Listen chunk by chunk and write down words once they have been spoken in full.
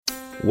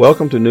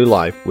Welcome to New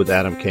Life with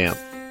Adam Camp.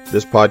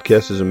 This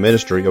podcast is a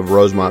ministry of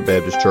Rosemont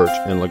Baptist Church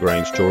in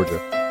LaGrange,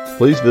 Georgia.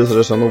 Please visit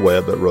us on the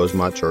web at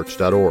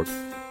rosemontchurch.org.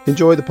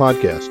 Enjoy the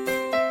podcast.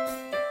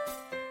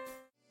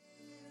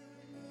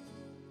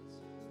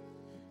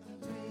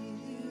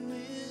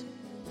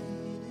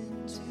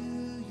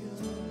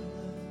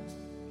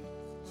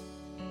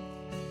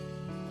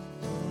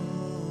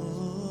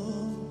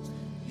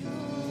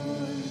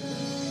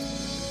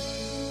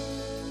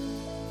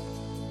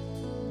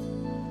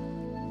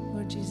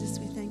 Jesus,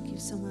 we thank you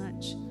so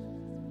much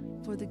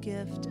for the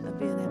gift of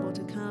being able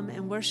to come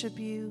and worship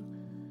you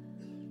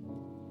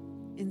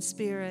in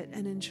spirit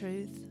and in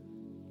truth.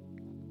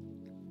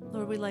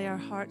 Lord, we lay our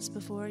hearts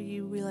before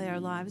you. We lay our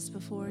lives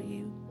before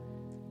you.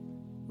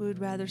 We would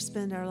rather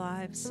spend our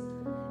lives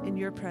in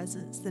your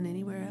presence than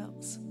anywhere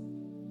else.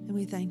 And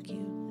we thank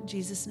you. In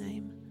Jesus'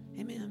 name,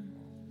 amen.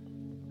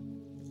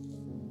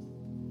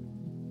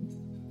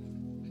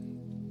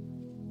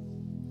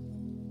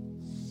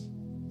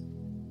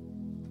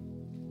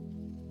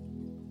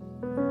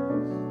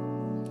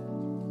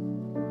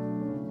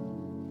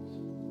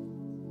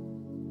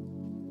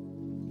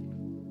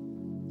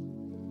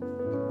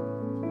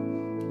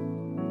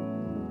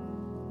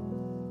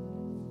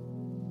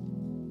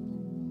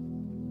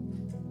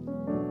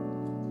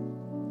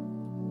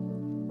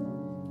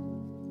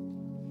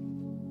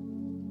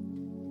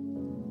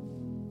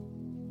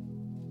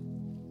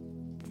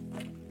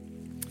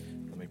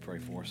 Pray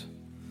for us.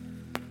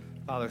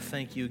 Father,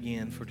 thank you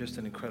again for just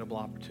an incredible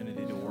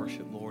opportunity to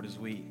worship, Lord, as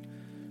we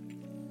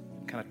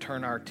kind of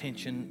turn our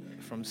attention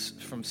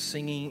from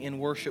singing in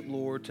worship,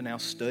 Lord, to now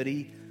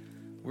study.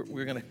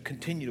 We're going to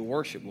continue to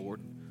worship, Lord.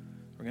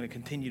 We're going to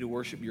continue to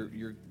worship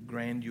your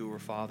grandeur,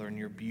 Father, and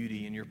your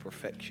beauty and your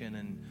perfection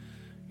and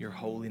your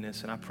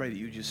holiness. And I pray that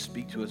you just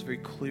speak to us very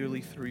clearly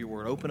through your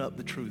word. Open up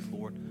the truth,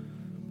 Lord.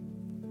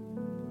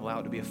 Allow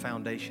it to be a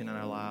foundation in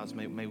our lives.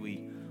 May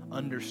we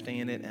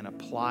understand it and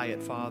apply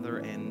it, Father,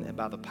 and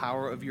by the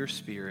power of your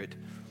Spirit,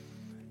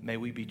 may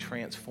we be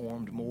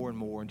transformed more and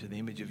more into the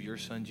image of your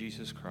Son,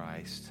 Jesus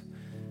Christ.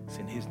 It's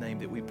in his name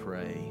that we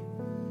pray.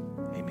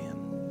 Amen.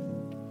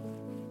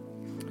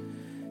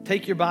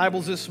 Take your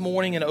Bibles this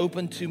morning and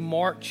open to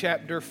Mark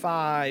chapter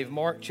 5.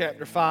 Mark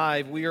chapter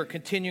 5. We are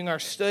continuing our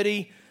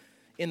study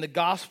in the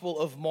Gospel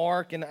of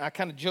Mark, and I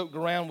kind of joked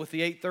around with the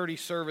 8:30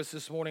 service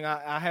this morning.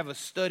 I have a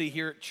study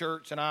here at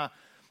church, and I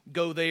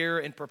go there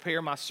and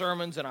prepare my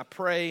sermons, and I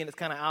pray, and it's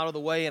kind of out of the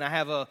way, and I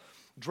have a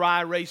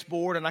dry erase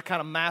board, and I kind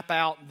of map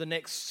out the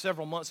next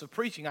several months of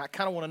preaching. I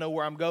kind of want to know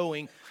where I'm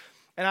going,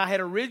 and I had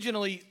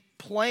originally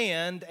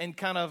planned and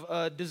kind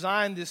of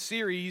designed this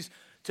series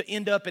to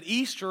end up at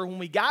Easter. When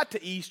we got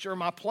to Easter,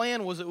 my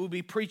plan was it would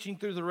be preaching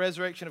through the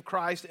resurrection of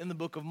Christ in the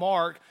book of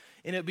Mark,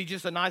 and it would be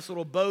just a nice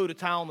little bow to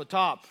tie on the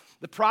top.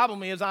 The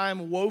problem is I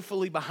am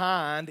woefully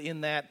behind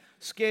in that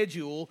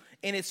schedule,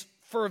 and it's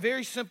for a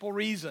very simple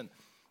reason.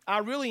 I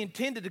really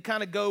intended to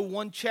kind of go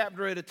one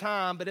chapter at a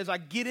time, but as I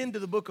get into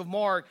the book of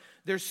Mark,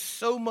 there's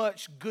so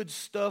much good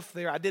stuff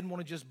there, I didn't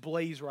want to just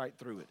blaze right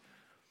through it.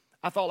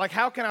 I thought,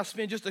 how can I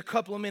spend just a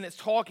couple of minutes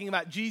talking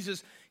about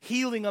Jesus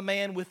healing a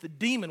man with the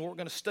demon, what we're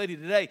going to study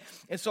today?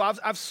 And so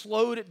I've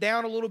slowed it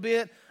down a little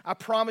bit. I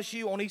promise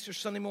you on Easter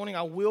Sunday morning,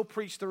 I will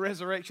preach the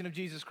resurrection of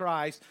Jesus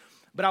Christ,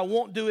 but I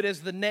won't do it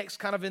as the next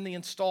kind of in the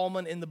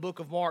installment in the book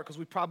of Mark, because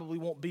we probably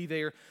won't be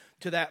there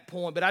to that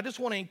point. But I just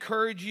want to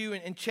encourage you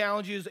and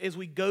challenge you as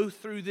we go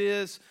through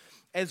this,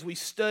 as we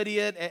study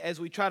it, as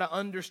we try to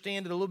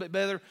understand it a little bit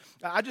better.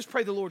 I just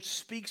pray the Lord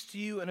speaks to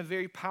you in a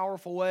very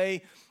powerful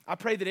way. I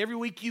pray that every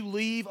week you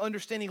leave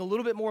understanding a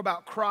little bit more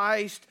about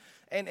Christ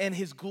and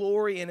his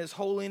glory and his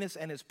holiness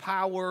and his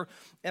power.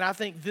 And I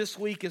think this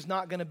week is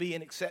not going to be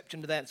an exception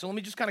to that. So let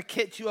me just kind of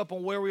catch you up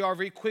on where we are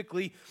very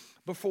quickly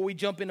before we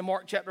jump into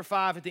Mark chapter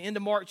 5. At the end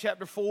of Mark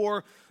chapter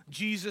 4,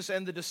 Jesus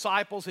and the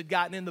disciples had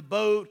gotten in the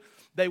boat.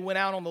 They went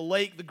out on the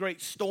lake. The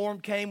great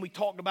storm came. We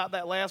talked about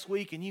that last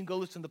week, and you can go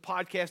listen to the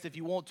podcast if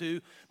you want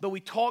to. But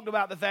we talked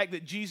about the fact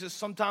that Jesus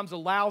sometimes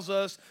allows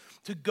us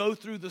to go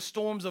through the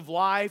storms of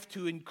life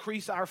to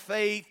increase our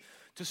faith,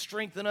 to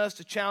strengthen us,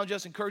 to challenge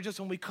us, encourage us.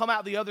 When we come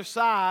out the other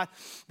side,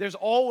 there's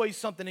always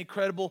something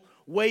incredible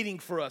waiting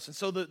for us. And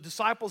so the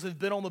disciples have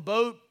been on the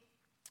boat.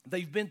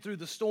 They've been through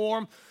the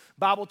storm.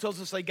 Bible tells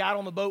us they got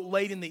on the boat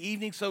late in the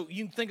evening. So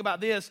you can think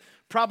about this,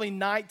 probably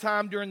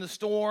nighttime during the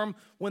storm.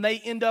 When they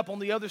end up on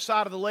the other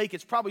side of the lake,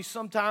 it's probably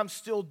sometimes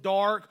still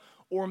dark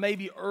or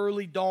maybe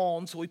early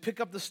dawn. So we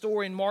pick up the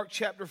story in Mark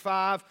chapter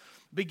 5,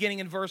 beginning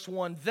in verse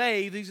 1.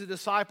 These are the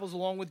disciples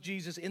along with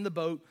Jesus in the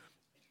boat,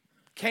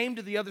 came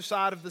to the other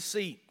side of the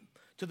sea,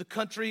 to the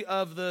country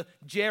of the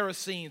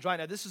Gerasenes. Right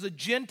now, this is a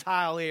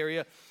Gentile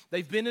area.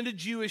 They've been in a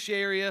Jewish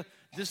area.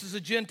 This is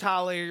a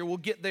Gentile area. We'll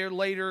get there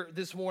later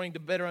this morning to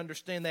better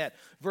understand that.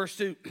 Verse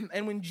 2,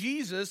 and when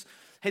Jesus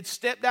had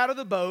stepped out of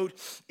the boat,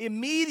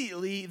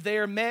 immediately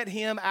there met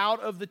him out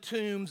of the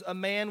tombs a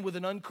man with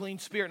an unclean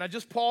spirit. Now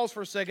just pause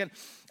for a second.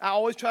 I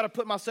always try to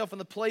put myself in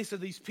the place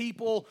of these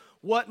people.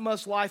 What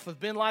must life have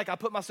been like? I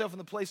put myself in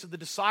the place of the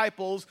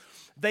disciples.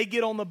 They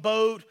get on the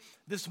boat.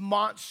 This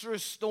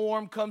monstrous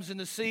storm comes in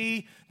the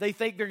sea. They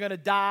think they're going to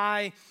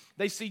die.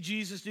 They see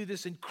Jesus do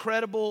this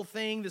incredible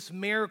thing, this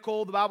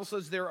miracle. The Bible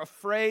says they're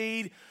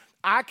afraid.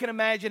 I can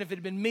imagine if it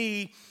had been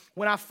me,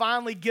 when I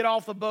finally get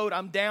off the boat,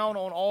 I'm down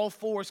on all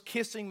fours,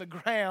 kissing the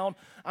ground.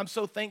 I'm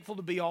so thankful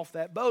to be off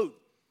that boat.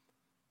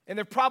 And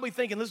they're probably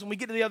thinking, listen, when we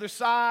get to the other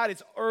side,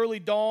 it's early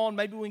dawn.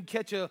 Maybe we can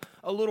catch a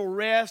little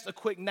rest, a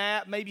quick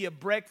nap, maybe a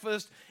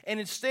breakfast. And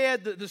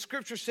instead, the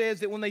scripture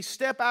says that when they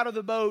step out of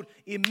the boat,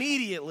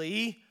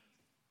 immediately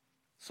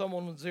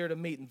someone was there to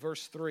meet in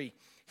verse 3.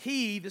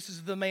 He, this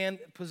is the man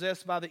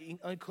possessed by the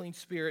unclean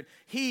spirit,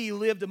 he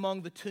lived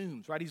among the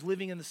tombs, right? He's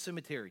living in the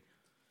cemetery.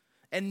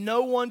 And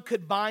no one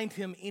could bind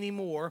him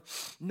anymore,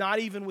 not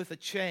even with a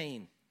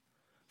chain.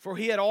 For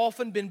he had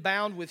often been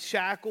bound with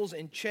shackles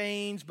and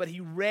chains, but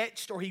he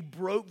wrenched or he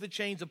broke the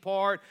chains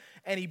apart,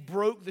 and he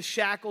broke the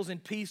shackles in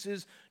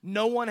pieces.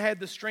 No one had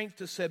the strength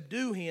to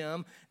subdue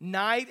him.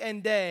 Night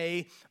and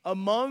day,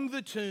 among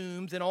the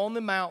tombs and on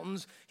the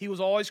mountains, he was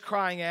always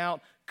crying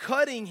out,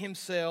 cutting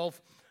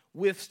himself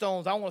with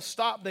stones. I want to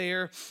stop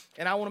there,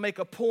 and I want to make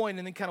a point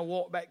and then kind of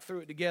walk back through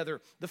it together.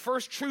 The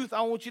first truth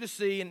I want you to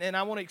see, and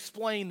I want to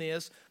explain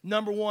this.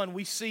 Number one,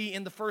 we see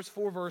in the first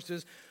 4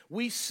 verses,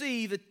 we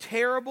see the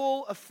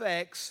terrible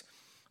effects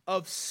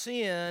of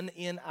sin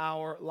in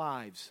our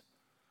lives.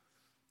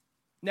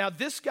 Now,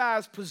 this guy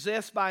is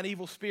possessed by an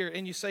evil spirit,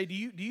 and you say, do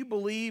you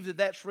believe that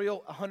that's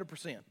real?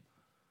 100%.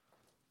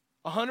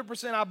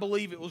 100% I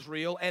believe it was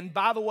real, and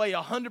by the way,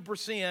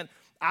 100%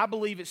 I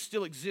believe it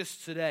still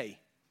exists today.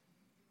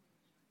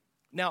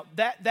 Now,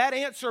 that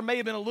answer may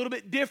have been a little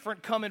bit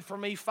different coming from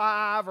me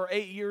 5 or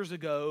 8 years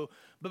ago,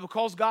 but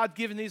because God's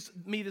given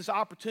me this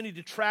opportunity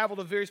to travel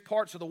to various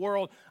parts of the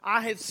world,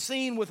 I have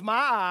seen with my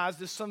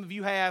eyes, as some of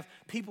you have,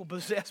 people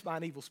possessed by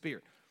an evil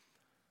spirit.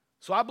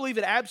 So I believe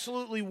it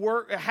absolutely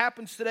it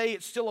happens today.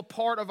 It's still a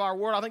part of our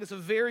world. I think it's a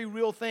very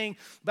real thing,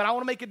 but I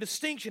want to make a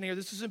distinction here.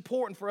 This is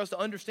important for us to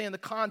understand the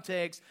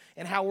context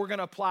and how we're going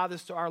to apply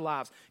this to our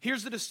lives.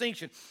 Here's the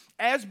distinction.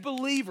 As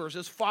believers,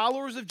 as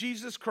followers of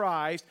Jesus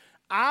Christ,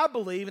 I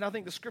believe, and I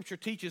think the scripture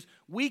teaches,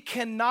 we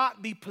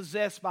cannot be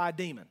possessed by a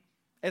demon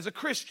as a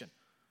Christian.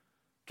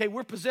 Okay,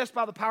 we're possessed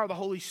by the power of the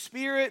Holy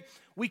Spirit.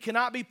 We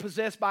cannot be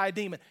possessed by a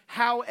demon.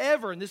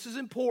 However, and this is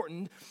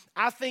important,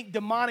 I think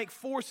demonic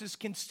forces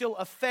can still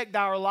affect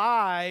our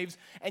lives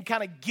and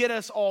kind of get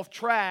us off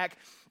track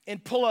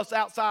and pull us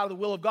outside of the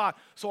will of God.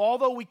 So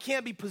although we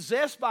can't be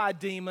possessed by a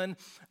demon,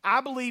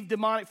 I believe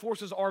demonic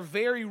forces are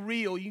very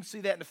real. You can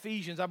see that in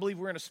Ephesians. I believe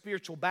we're in a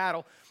spiritual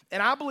battle.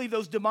 And I believe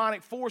those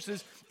demonic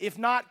forces, if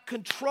not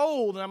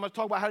controlled, and I'm going to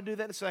talk about how to do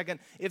that in a second,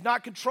 if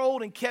not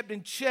controlled and kept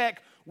in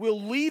check,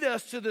 will lead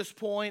us to this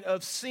point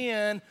of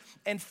sin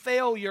and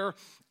failure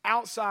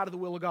outside of the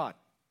will of God.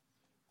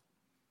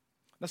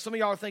 Now, some of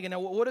y'all are thinking, now,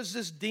 what does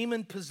this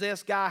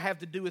demon-possessed guy have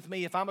to do with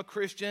me? If I'm a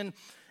Christian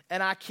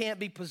and I can't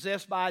be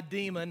possessed by a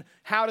demon,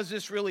 how does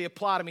this really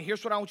apply to me?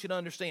 Here's what I want you to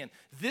understand.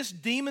 This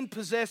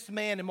demon-possessed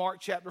man in Mark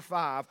chapter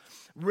 5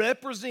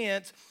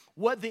 represents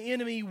what the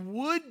enemy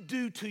would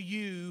do to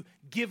you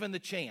given the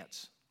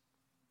chance.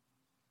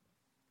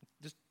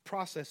 Just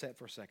process that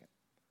for a second.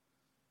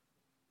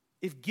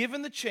 If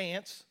given the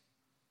chance,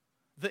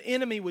 the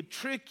enemy would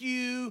trick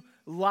you,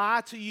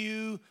 lie to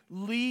you,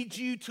 lead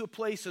you to a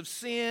place of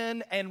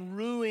sin and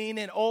ruin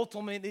and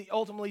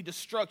ultimately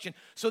destruction.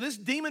 So this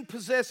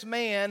demon-possessed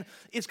man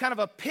is kind of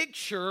a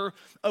picture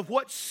of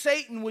what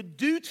Satan would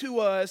do to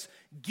us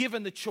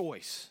given the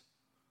choice,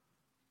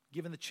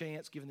 given the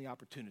chance, given the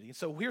opportunity. And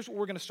so here's what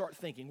we're going to start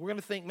thinking. We're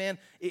going to think, man,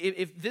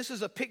 if this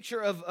is a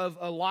picture of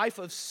a life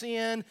of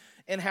sin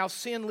and how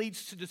sin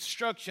leads to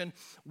destruction,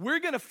 we're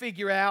going to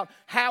figure out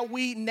how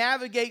we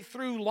navigate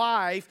through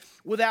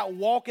life without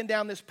walking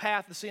down this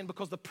path of sin.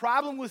 Because the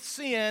problem with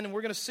sin, and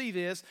we're going to see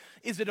this,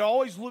 is that it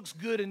always looks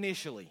good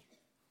initially.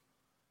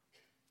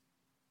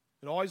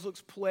 It always looks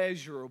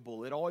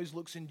pleasurable. It always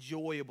looks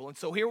enjoyable. And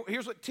so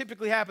here's what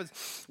typically happens.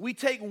 We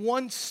take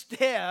one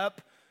step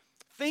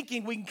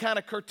thinking we can kind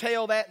of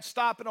curtail that and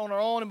stop it on our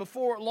own. And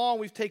before long,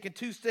 we've taken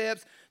 2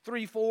 steps,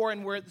 3, 4,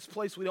 and we're at this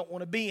place we don't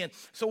want to be in.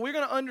 So we're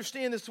going to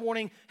understand this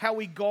morning how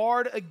we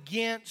guard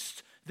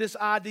against this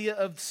idea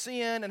of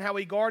sin and how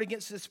we guard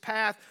against this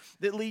path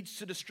that leads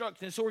to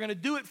destruction. And so we're going to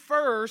do it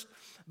first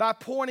by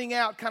pointing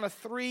out kind of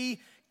 3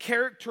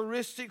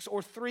 characteristics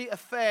or 3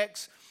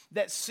 effects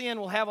that sin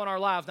will have on our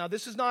lives. Now,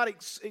 this is not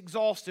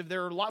exhaustive.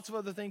 There are lots of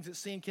other things that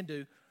sin can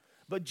do.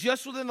 But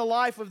just within the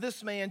life of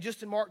this man,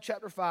 just in Mark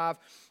chapter 5,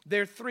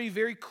 there are 3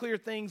 very clear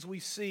things we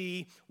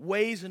see,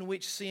 ways in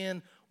which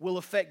sin will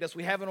affect us.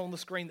 We have it on the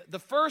screen. The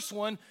first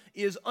one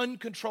is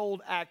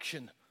uncontrolled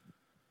action.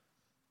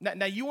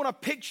 Now you want a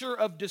picture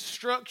of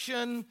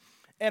destruction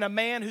and a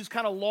man who's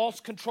kind of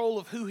lost control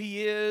of who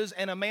he is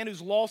and a man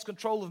who's lost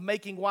control of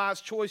making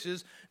wise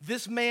choices.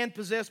 This man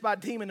possessed by a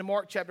demon in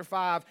Mark chapter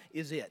 5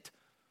 is it.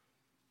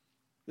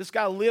 This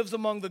guy lives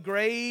among the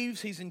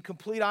graves. He's in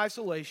complete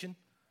isolation.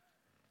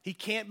 He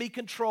can't be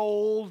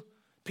controlled.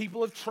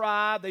 People have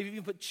tried. They've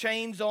even put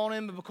chains on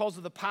him because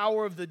of the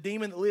power of the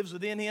demon that lives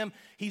within him.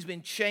 He's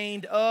been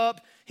chained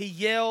up. He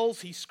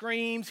yells. He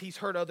screams. He's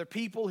hurt other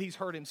people. He's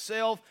hurt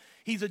himself.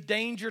 He's a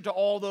danger to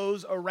all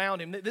those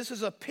around him. This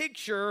is a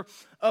picture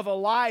of a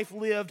life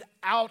lived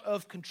out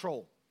of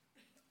control.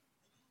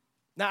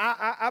 Now,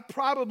 I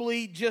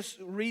probably just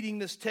reading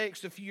this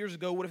text a few years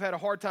ago would have had a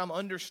hard time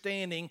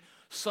understanding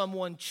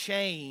someone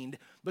chained.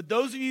 But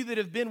those of you that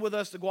have been with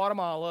us to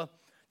Guatemala,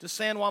 to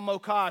San Juan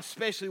Moca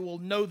especially, will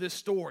know this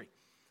story.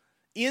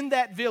 In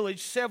that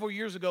village several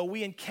years ago,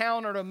 we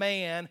encountered a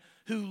man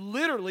who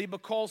literally,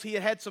 because he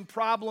had had some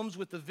problems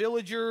with the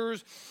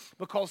villagers,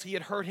 because he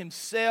had hurt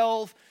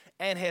himself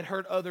and had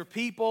hurt other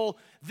people,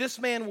 this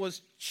man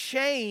was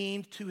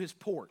chained to his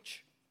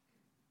porch.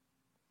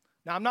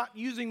 Now, I'm not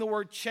using the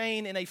word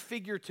chain in a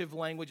figurative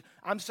language.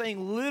 I'm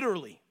saying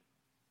literally.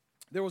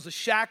 There was a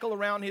shackle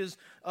around his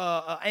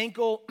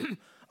ankle,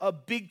 a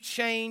big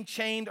chain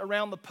chained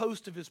around the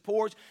post of his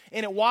porch.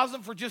 And it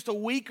wasn't for just a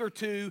week or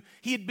two.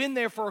 He had been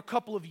there for a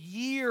couple of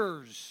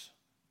years.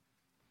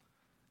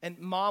 And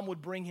Mom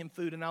would bring him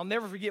food. And I'll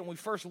never forget when we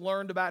first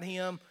learned about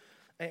him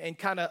and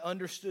kind of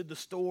understood the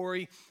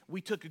story.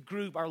 We took a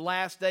group, our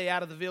last day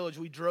out of the village,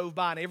 we drove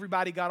by and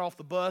everybody got off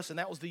the bus. And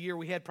that was the year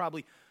we had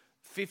probably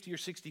 50 or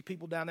 60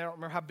 people down there. I don't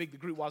remember how big the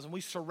group was. And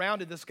we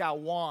surrounded this guy,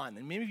 Juan.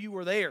 And many of you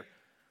were there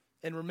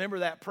and remember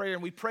that prayer.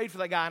 And we prayed for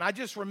that guy. And I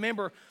just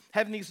remember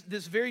having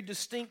this very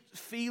distinct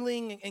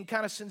feeling and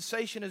kind of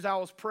sensation as I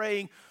was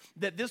praying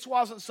that this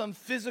wasn't some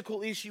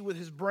physical issue with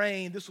his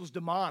brain. This was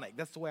demonic.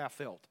 That's the way I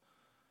felt.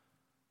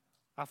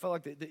 I felt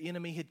like the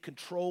enemy had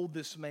controlled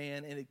this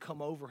man and had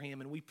come over him.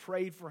 And we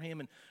prayed for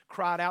him and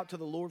cried out to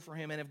the Lord for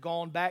him and have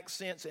gone back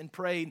since and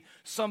prayed.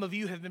 Some of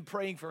you have been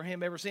praying for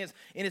him ever since.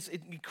 And it's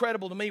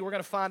incredible to me. We're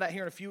going to find out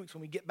here in a few weeks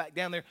when we get back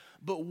down there.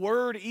 But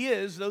word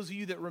is, those of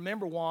you that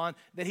remember Juan,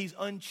 that he's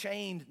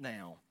unchained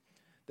now.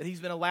 That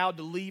he's been allowed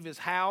to leave his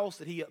house,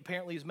 that he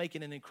apparently is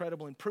making an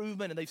incredible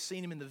improvement, and they've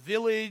seen him in the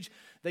village,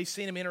 they've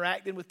seen him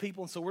interacting with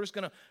people, and so we're just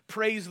going to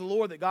praise the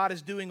Lord that God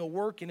is doing a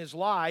work in his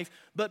life.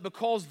 But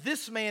because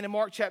this man in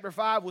Mark chapter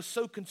 5 was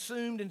so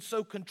consumed and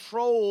so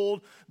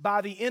controlled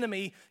by the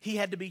enemy, he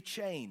had to be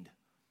chained.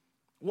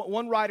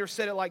 One writer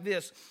said it like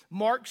this: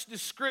 Mark's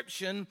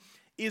description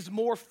is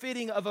more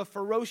fitting of a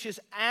ferocious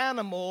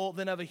animal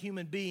than of a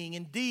human being.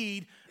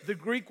 Indeed, the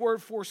Greek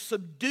word for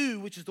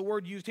subdue, which is the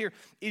word used here,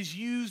 is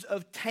used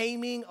of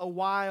taming a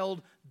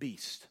wild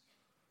beast.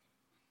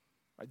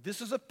 Right,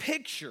 this is a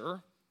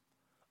picture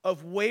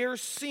of where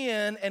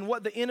sin and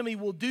what the enemy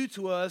will do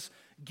to us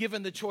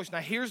given the choice. Now,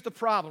 here's the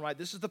problem, right?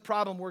 This is the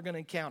problem we're going to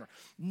encounter.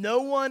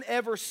 No one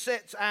ever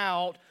sets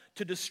out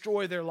to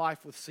destroy their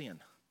life with sin.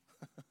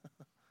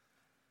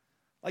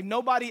 Like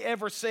nobody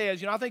ever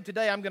says, I think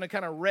today I'm going to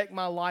kind of wreck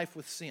my life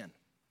with sin.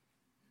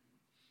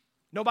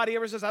 Nobody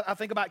ever says, I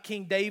think about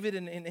King David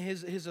and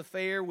his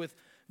affair with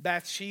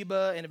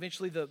Bathsheba and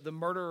eventually the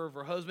murder of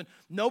her husband.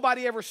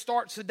 Nobody ever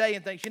starts the day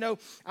and thinks,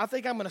 I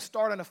think I'm going to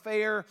start an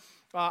affair.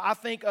 I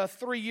think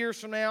 3 years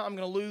from now I'm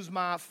going to lose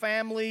my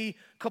family.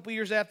 A couple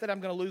years after that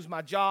I'm going to lose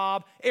my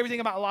job. Everything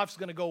about my life is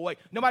going to go away.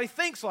 Nobody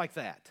thinks like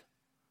that.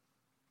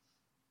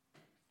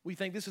 We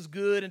think this is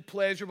good and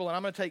pleasurable, and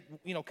I'm going to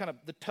take, kind of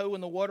the toe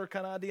in the water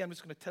kind of idea. I'm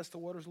just going to test the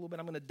waters a little bit.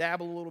 I'm going to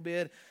dabble a little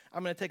bit.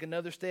 I'm going to take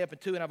another step or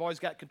two, and I've always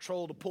got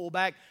control to pull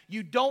back.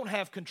 You don't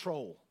have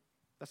control.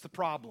 That's the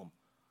problem.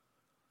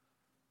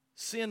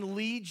 Sin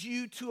leads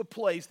you to a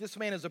place, this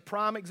man is a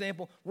prime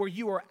example, where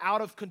you are out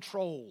of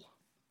control.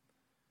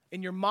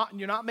 And you're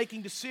not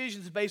making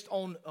decisions based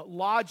on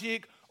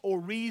logic or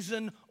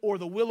reason or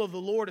the will of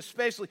the Lord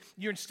especially.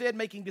 You're instead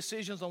making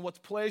decisions on what's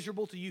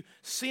pleasurable to you.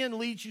 Sin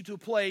leads you to a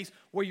place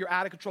where you're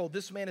out of control.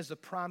 This man is a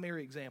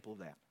primary example of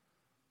that.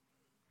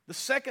 The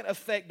second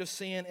effect of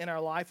sin in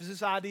our life is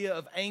this idea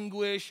of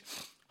anguish,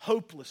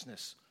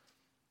 hopelessness.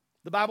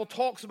 The Bible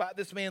talks about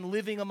this man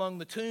living among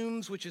the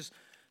tombs, which is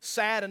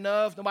sad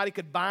enough. Nobody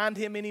could bind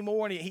him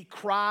anymore, and he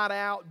cried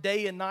out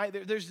day and night.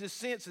 There's this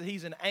sense that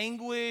he's in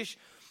anguish.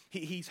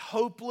 He's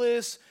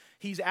hopeless.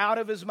 He's out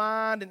of his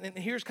mind. And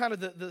here's kind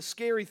of the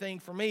scary thing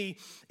for me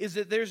is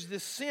that there's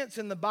this sense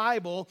in the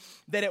Bible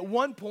that at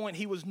one point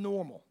he was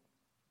normal.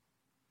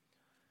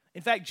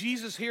 In fact,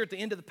 Jesus here at the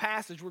end of the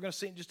passage, we're going to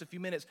see in just a few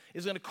minutes,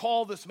 is going to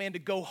call this man to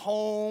go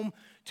home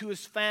to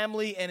his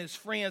family and his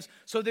friends.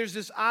 So there's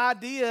this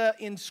idea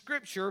in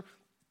Scripture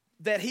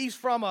that he's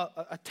from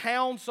a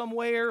town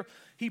somewhere.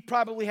 He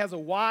probably has a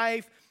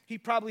wife. He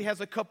probably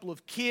has a couple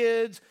of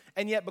kids,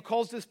 and yet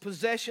because this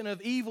possession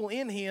of evil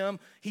in him,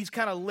 he's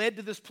kind of led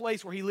to this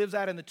place where he lives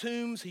out in the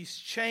tombs. He's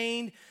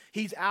chained,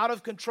 he's out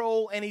of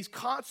control, and he's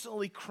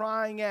constantly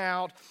crying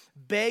out,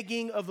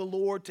 begging of the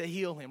Lord to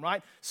heal him,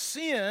 right?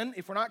 Sin,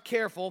 if we're not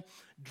careful,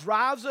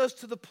 drives us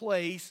to the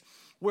place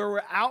where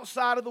we're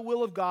outside of the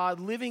will of God,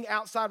 living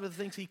outside of the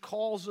things He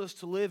calls us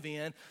to live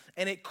in,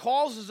 and it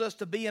causes us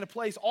to be in a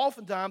place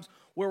oftentimes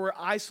where we're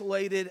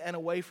isolated and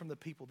away from the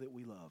people that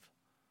we love.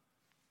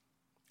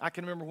 I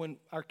can remember when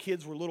our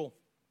kids were little,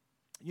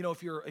 You know,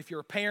 if you're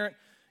a parent,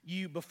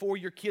 before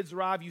your kids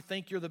arrive, you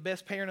think you're the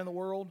best parent in the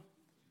world,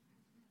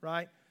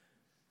 right?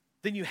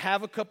 Then you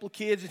have a couple of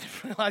kids and you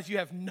realize you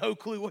have no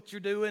clue what you're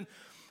doing.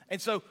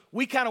 And so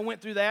we kind of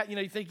went through that. You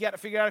know, you think you got to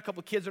figure out, a couple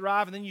of kids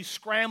arrive, and then you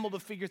scramble to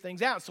figure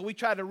things out. So we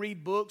try to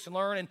read books and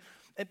learn.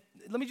 And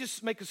let me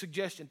just make a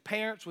suggestion.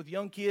 Parents with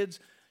young kids,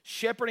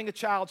 Shepherding a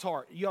Child's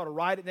Heart. You ought to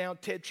write it down.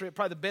 Ted Tripp,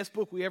 probably the best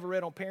book we ever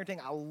read on parenting.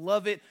 I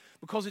love it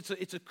because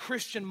it's a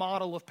Christian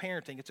model of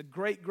parenting. It's a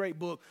great, great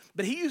book.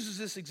 But he uses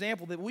this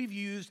example that we've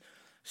used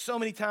so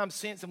many times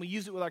since, and we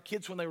used it with our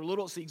kids when they were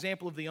little. It's the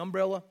example of the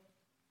umbrella.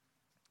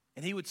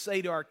 And he would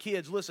say to our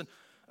kids, listen,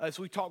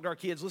 so we talked to our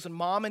kids, listen,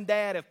 Mom and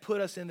Dad have put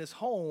us in this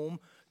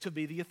home to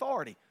be the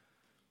authority.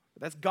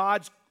 That's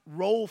God's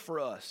role for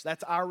us.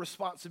 That's our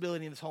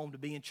responsibility in this home, to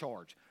be in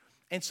charge.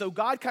 And so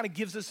God kind of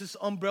gives us this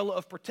umbrella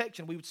of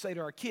protection, we would say to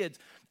our kids.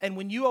 And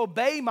when you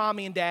obey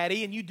Mommy and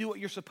Daddy and you do what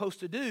you're supposed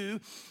to do,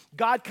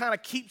 God kind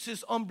of keeps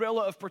this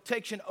umbrella of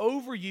protection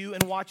over you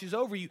and watches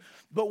over you.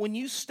 But when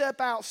you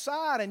step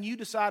outside and you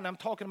decide, and I'm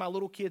talking to my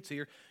little kids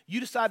here, you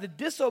decide to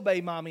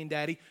disobey Mommy and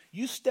Daddy,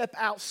 you step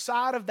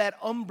outside of that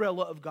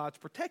umbrella of God's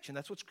protection.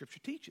 That's what Scripture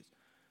teaches.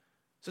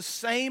 It's the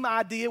same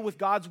idea with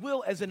God's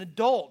will as an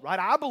adult, right?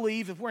 I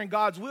believe if we're in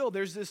God's will,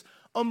 there's this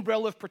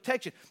umbrella of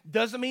protection.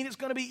 Doesn't mean it's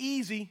going to be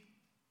easy.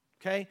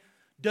 Okay?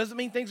 Doesn't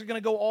mean things are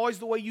going to go always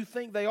the way you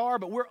think they are,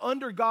 but we're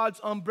under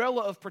God's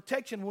umbrella of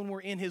protection when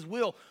we're in His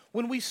will.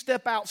 When we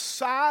step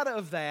outside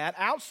of that,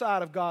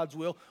 outside of God's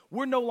will,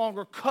 we're no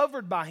longer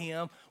covered by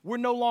Him. We're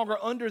no longer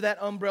under that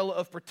umbrella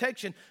of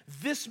protection.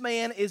 This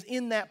man is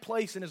in that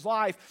place in his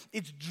life.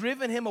 It's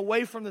driven him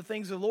away from the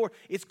things of the Lord.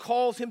 It's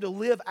caused him to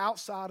live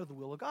outside of the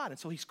will of God. And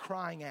so he's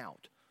crying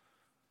out.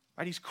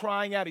 Right? He's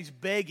crying out, he's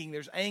begging,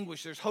 there's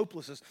anguish, there's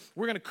hopelessness.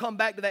 We're going to come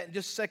back to that in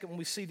just a second when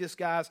we see this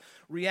guy's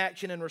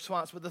reaction and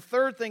response. But the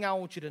third thing I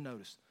want you to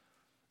notice,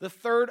 the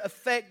third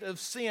effect of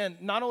sin,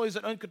 not only is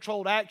it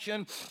uncontrolled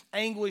action,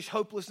 anguish,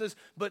 hopelessness,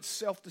 but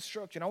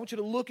self-destruction. I want you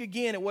to look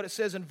again at what it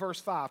says in verse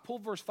 5. Pull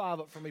verse 5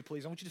 up for me,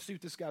 please. I want you to see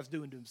what this guy's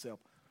doing to himself.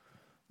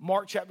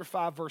 Mark chapter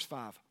 5, verse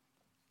 5.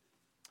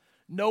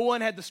 No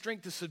one had the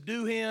strength to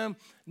subdue him,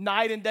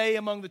 night and day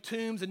among the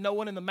tombs, and no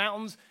one in the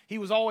mountains. He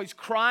was always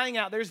crying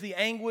out. There's the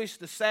anguish,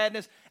 the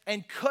sadness,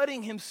 and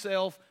cutting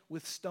himself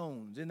with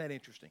stones. Isn't that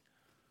interesting?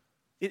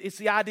 It's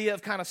the idea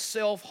of kind of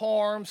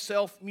self-harm,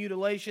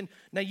 self-mutilation.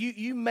 Now,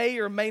 you may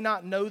or may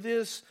not know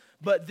this,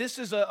 but this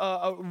is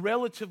a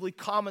relatively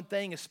common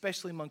thing,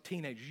 especially among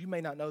teenagers. You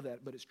may not know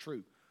that, but it's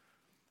true.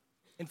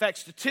 In fact,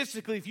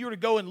 statistically, if you were to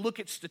go and look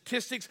at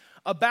statistics,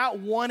 about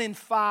 1 in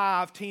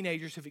 5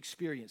 teenagers have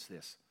experienced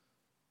this.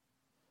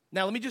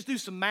 Now, let me just do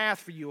some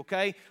math for you,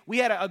 okay? We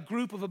had a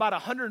group of about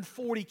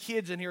 140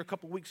 kids in here a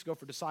couple weeks ago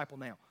for Disciple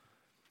Now.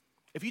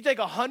 If you take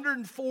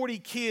 140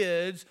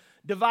 kids,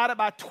 divide it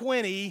by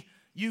 20,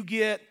 you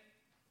get,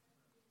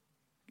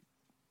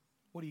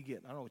 what do you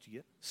get? I don't know what you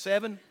get.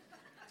 7?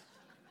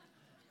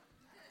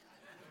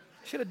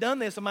 I should have done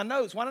this in my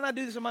notes. Why didn't I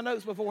do this in my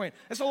notes beforehand?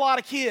 That's a lot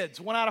of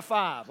kids, 1 out of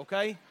 5,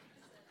 okay?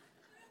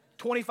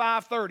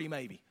 25, 30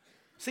 maybe.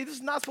 See, this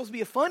is not supposed to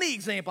be a funny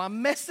example. I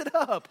messed it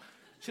up.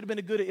 Should have been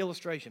a good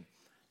illustration.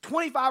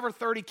 25 or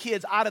 30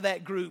 kids out of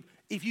that group,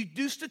 if you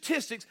do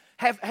statistics,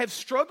 have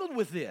struggled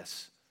with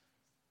this.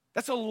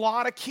 That's a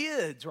lot of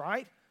kids,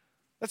 right?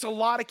 That's a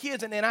lot of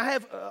kids. And I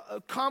have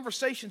a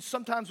conversation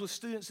sometimes with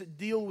students that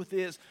deal with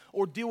this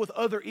or deal with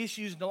other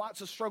issues and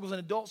lots of struggles, and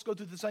adults go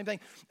through the same thing.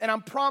 And I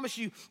promise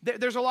you,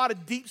 there's a lot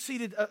of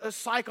deep-seated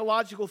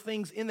psychological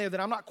things in there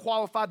that I'm not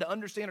qualified to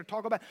understand or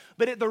talk about.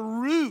 But at the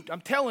root, I'm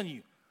telling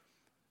you,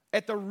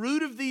 at the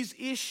root of these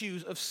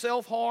issues of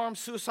self-harm,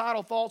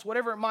 suicidal thoughts,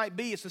 whatever it might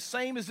be, it's the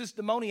same as this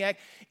demoniac.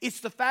 It's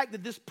the fact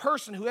that this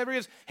person, whoever it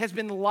is, has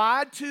been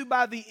lied to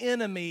by the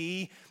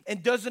enemy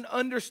and doesn't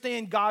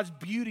understand God's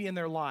beauty in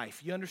their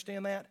life. You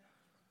understand that?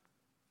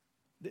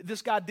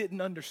 This guy didn't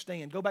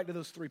understand. Go back to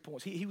those 3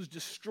 points. He was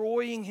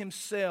destroying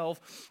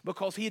himself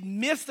because he had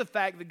missed the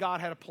fact that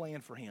God had a plan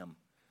for him.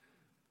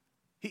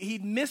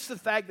 He'd missed the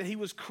fact that he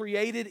was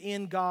created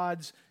in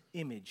God's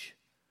image.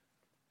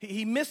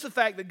 He missed the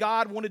fact that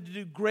God wanted to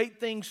do great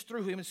things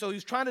through him. And so he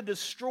was trying to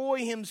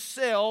destroy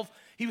himself.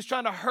 He was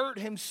trying to hurt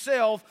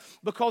himself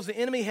because the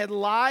enemy had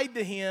lied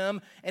to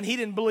him and he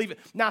didn't believe it.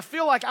 Now, I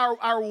feel like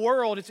our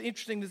world, it's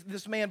interesting,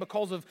 this man,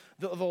 because of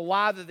the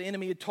lie that the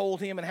enemy had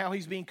told him and how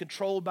he's being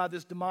controlled by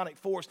this demonic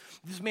force.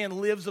 This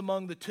man lives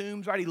among the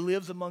tombs, right? He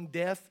lives among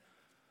death.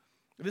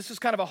 This is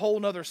kind of a whole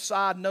nother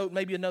side note,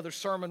 maybe another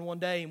sermon one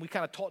day, and we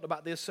kind of talked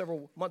about this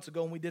several months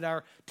ago when we did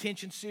our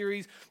tension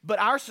series. But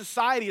our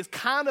society has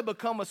kind of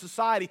become a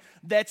society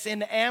that's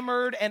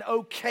enamored and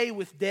okay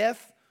with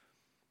death.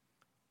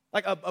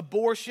 Like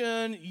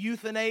abortion,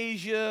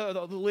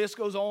 euthanasia, the list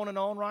goes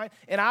on, right?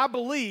 And I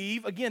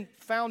believe, again,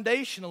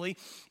 foundationally,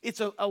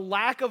 it's a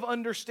lack of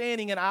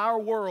understanding in our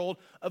world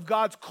of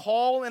God's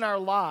call in our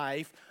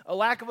life, a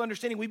lack of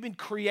understanding. We've been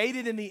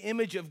created in the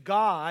image of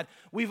God.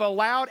 We've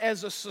allowed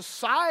as a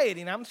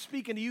society, and I'm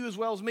speaking to you as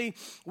well as me,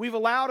 we've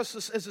allowed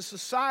us as a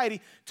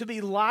society to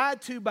be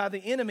lied to by the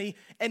enemy,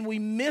 and we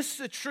miss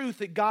the truth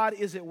that God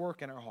is at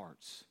work in our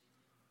hearts.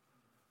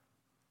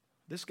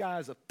 This guy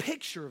is a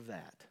picture of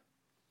that.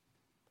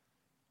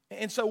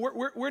 And so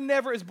we're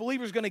never as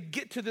believers going to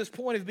get to this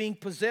point of being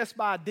possessed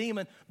by a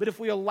demon, but if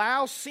we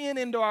allow sin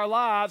into our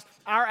lives,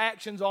 our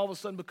actions all of a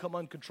sudden become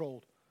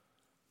uncontrolled.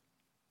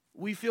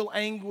 We feel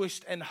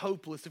anguished and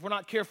hopeless. If we're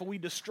not careful, we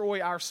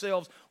destroy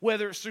ourselves,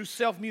 whether it's through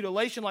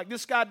self-mutilation like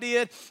this guy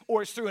did,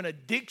 or it's through an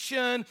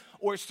addiction,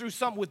 or it's through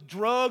something with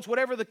drugs,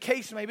 whatever the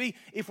case may be.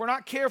 If we're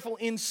not careful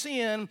in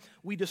sin,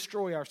 we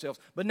destroy ourselves.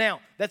 But now,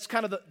 that's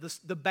kind of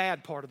the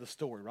bad part of the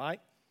story, right?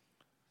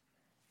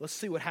 Let's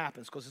see what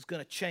happens, because it's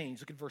going to change.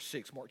 Look at verse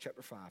 6, Mark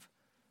chapter 5.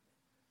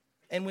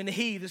 And when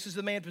he, this is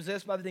the man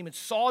possessed by the demon,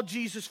 saw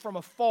Jesus from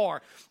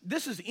afar.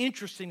 This is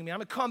interesting to me. I'm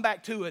going to come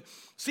back to it.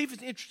 See if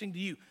it's interesting to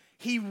you.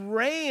 He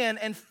ran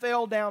and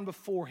fell down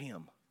before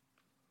him.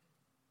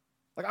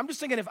 Like, I'm just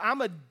thinking, if I'm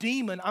a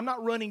demon, I'm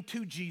not running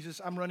to Jesus,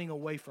 I'm running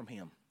away from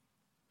him.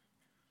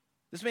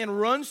 This man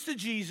runs to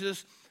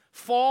Jesus,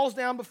 falls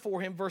down before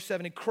him, verse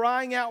 7, and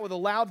crying out with a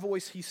loud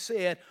voice, he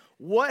said,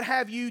 "What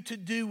have you to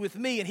do with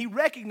me?" And he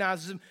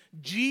recognizes him,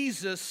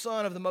 Jesus,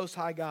 Son of the Most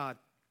High God.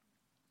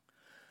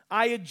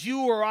 "I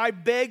adjure, I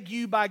beg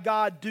you by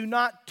God, do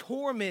not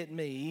torment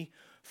me."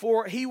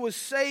 For he was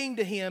saying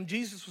to him,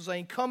 Jesus was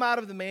saying, "Come out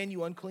of the man,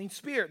 you unclean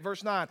spirit."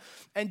 Verse 9,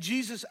 and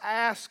Jesus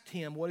asked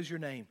him, "What is your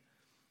name?"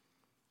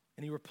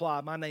 And he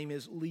replied, "My name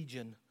is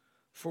Legion,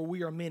 for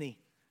we are many."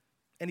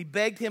 And he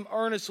begged him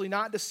earnestly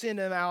not to send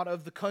him out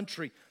of the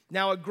country.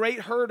 Now a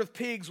great herd of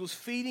pigs was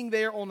feeding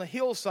there on the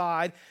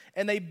hillside,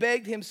 and they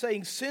begged him,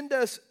 saying, "Send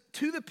us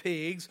to the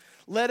pigs,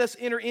 let us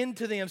enter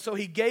into them." So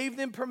he gave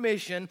them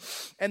permission,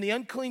 and the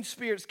unclean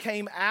spirits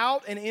came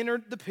out and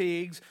entered the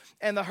pigs,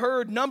 and the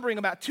herd, numbering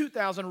about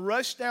 2,000,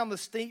 rushed down the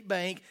steep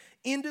bank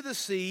into the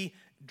sea,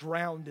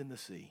 drowned in the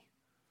sea.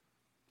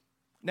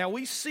 Now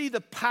we see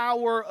the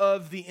power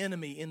of the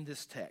enemy in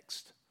this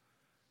text.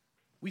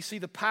 We see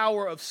the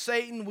power of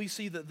Satan. We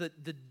see the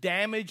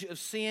damage of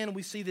sin.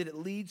 We see that it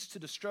leads to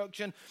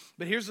destruction.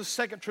 But here's the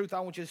second truth I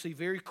want you to see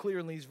very clear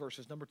in these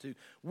verses. Number 2,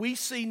 we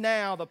see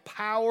now the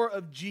power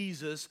of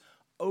Jesus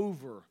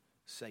over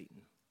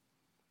Satan.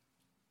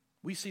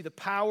 We see the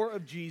power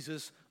of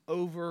Jesus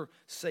over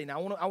Satan.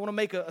 Now, I want to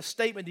make a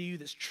statement to you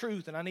that's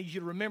truth, and I need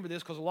you to remember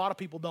this because a lot of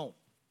people don't.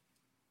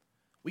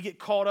 We get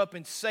caught up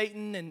in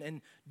Satan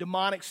and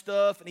demonic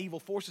stuff and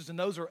evil forces, and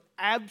those are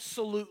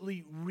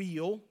absolutely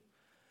real.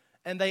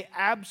 And they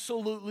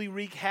absolutely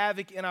wreak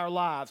havoc in our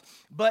lives.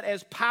 But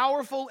as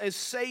powerful as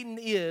Satan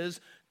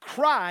is,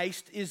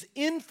 Christ is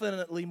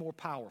infinitely more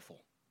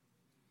powerful.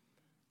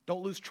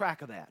 Don't lose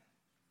track of that.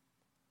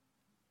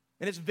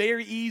 And it's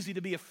very easy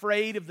to be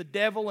afraid of the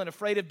devil and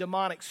afraid of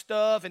demonic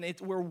stuff, and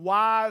we're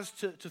wise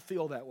to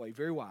feel that way,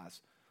 very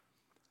wise.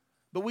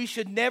 But we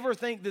should never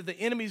think that the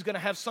enemy is going to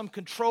have some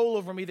control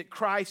over me that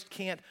Christ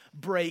can't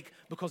break,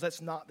 because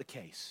that's not the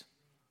case.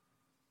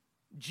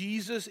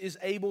 Jesus is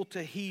able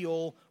to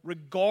heal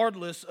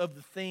regardless of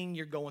the thing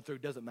you're going through.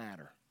 It doesn't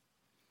matter.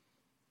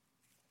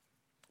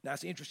 Now,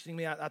 it's interesting to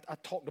me. I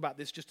talked about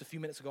this just a few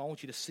minutes ago. I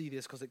want you to see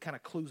this because it kind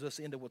of clues us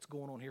into what's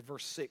going on here.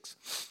 Verse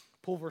 6.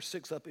 Pull verse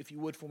 6 up if you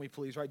would for me,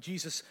 please. Right?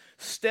 Jesus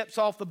steps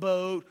off the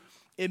boat.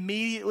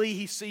 Immediately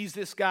he sees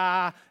this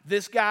guy.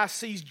 This guy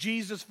sees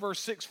Jesus, verse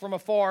 6, from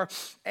afar,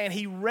 and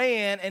he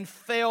ran and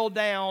fell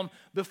down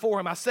before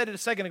him. I said it a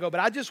second ago, but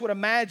I just would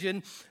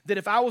imagine that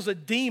if I was a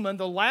demon,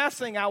 the last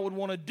thing I would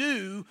want to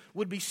do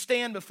would be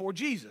stand before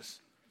Jesus.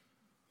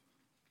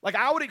 Like,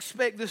 I would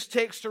expect this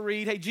text to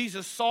read, hey,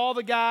 Jesus saw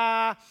the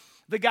guy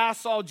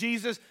saw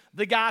Jesus,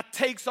 the guy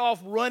takes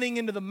off running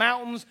into the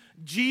mountains,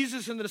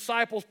 Jesus and the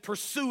disciples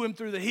pursue him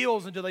through the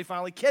hills until they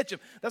finally catch him.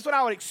 That's what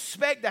I would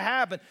expect to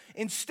happen.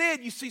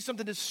 Instead, you see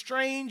something that's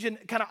strange and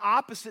kind of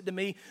opposite to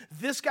me.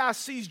 This guy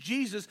sees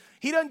Jesus.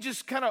 He doesn't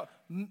just kind of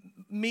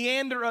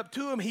meander up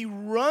to him. He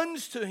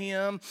runs to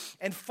him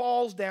and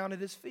falls down at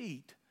his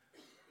feet.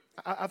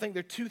 I think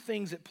there are two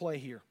things at play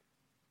here.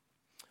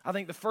 I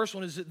think the first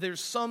one is that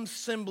there's some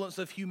semblance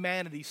of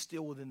humanity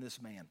still within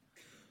this man.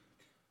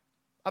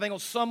 I think on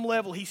some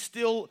level he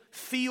still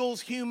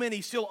feels human.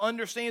 He still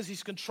understands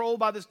he's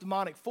controlled by this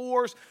demonic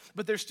force,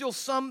 but there's still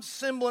some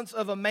semblance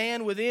of a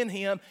man within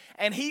him,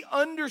 and he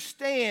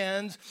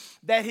understands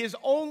that his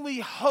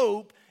only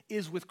hope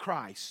is with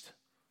Christ.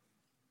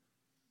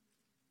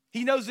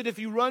 He knows that if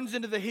he runs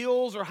into the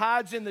hills or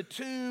hides in the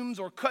tombs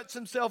or cuts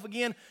himself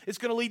again, it's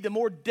going to lead to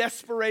more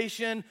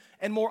desperation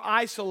and more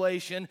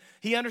isolation.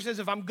 He understands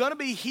if I'm going to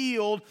be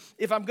healed,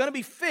 if I'm going to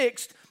be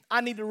fixed, I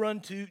need to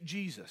run to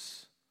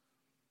Jesus.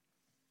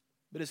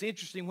 But it's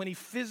interesting, when he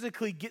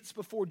physically gets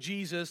before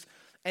Jesus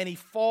and he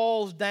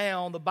falls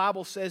down, the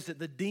Bible says that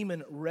the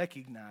demon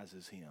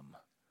recognizes him.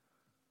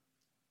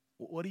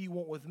 What do you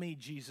want with me,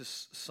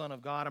 Jesus, Son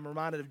of God? I'm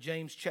reminded of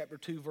James chapter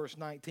 2, verse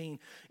 19.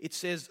 It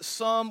says,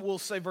 some will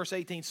say, verse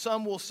 18,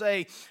 some will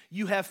say,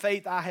 you have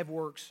faith, I have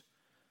works.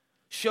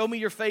 Show me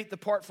your faith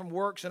apart from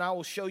works, and I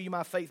will show you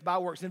my faith by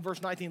works. In verse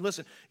 19,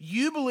 listen,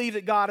 you believe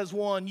that God is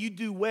one, you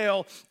do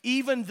well.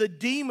 Even the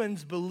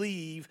demons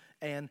believe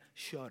and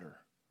shudder.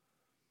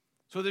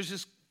 So there's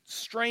this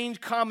strange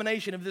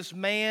combination of this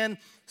man,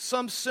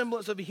 some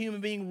semblance of a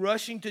human being,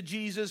 rushing to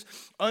Jesus,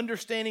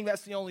 understanding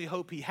that's the only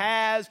hope he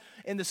has.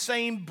 In the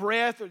same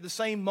breath or the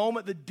same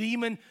moment, the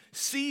demon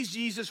sees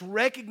Jesus,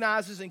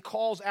 recognizes, and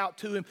calls out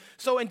to him.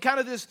 So in kind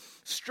of this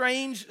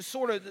strange,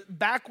 sort of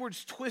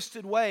backwards,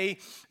 twisted way,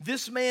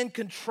 this man,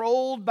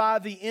 controlled by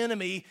the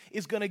enemy,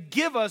 is going to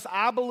give us,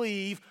 I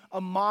believe,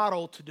 a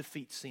model to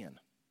defeat sin.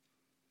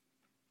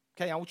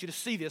 Okay, I want you to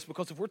see this,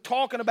 because if we're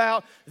talking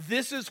about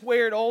this is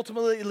where it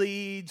ultimately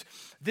leads,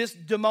 this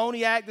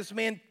demoniac, this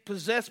man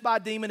possessed by a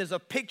demon, is a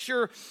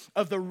picture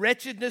of the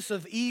wretchedness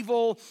of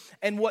evil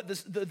and what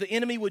the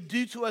enemy would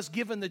do to us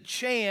given the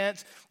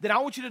chance, then I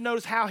want you to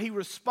notice how he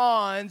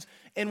responds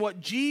and what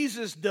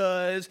Jesus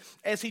does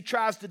as he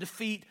tries to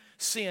defeat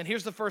sin.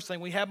 Here's the first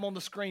thing. We have them on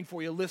the screen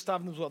for you, a list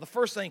of them as well. The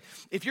first thing,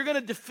 if you're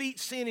going to defeat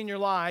sin in your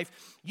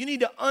life, you need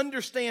to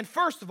understand,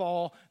 first of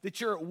all,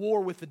 that you're at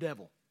war with the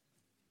devil.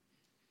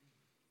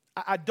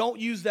 I don't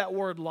use that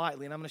word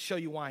lightly, and I'm going to show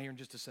you why here in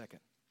just a second.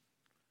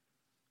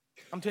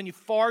 I'm telling you,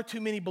 far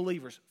too many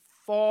believers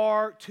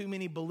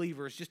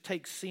just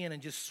take sin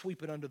and just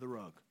sweep it under the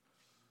rug.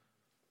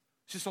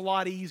 It's just a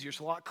lot easier. It's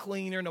a lot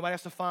cleaner. Nobody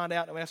has to find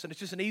out. It's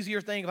just an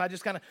easier thing if I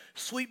just kind of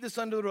sweep this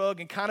under the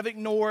rug and kind of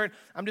ignore it.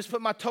 I'm just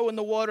putting my toe in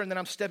the water, and then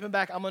I'm stepping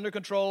back. I'm under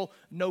control.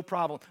 No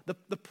problem.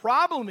 The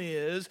problem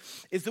is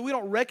that we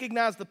don't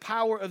recognize the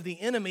power of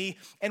the enemy,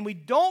 and we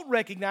don't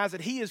recognize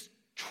that he is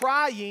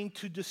trying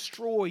to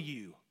destroy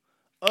you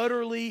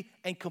utterly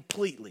and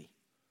completely.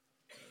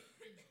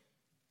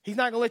 He's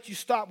not going to let you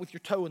stop with your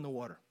toe in the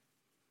water.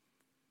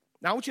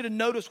 Now, I want you to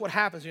notice what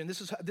happens here, and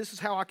this is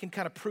how I can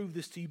kind of prove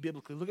this to you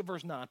biblically. Look at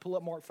verse 9. Pull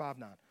up Mark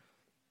 5:9.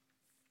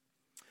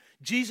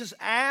 Jesus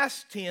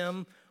asked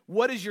him,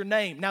 "What is your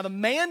name?" Now, the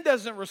man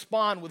doesn't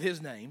respond with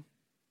his name.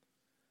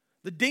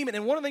 The demon,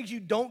 and one of the things you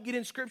don't get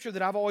in Scripture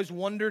that I've always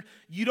wondered,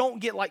 you don't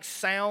get like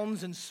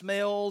sounds and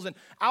smells, and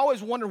I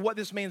always wondered what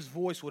this man's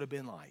voice would have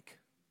been like.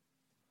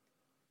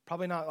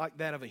 Probably not like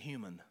that of a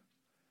human.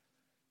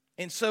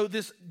 And so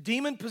this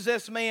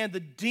demon-possessed man, the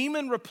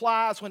demon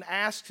replies when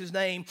asked his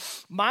name,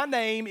 "My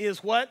name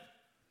is" what?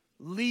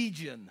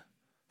 "Legion,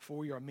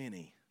 for you are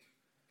many."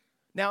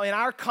 Now, in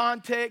our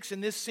context,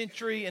 in this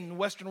century, in the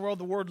Western world,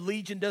 the word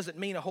legion doesn't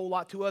mean a whole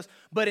lot to us,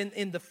 but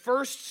in the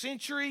first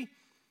century,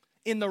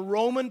 in the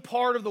Roman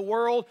part of the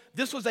world,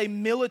 this was a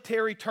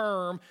military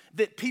term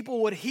that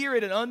people would hear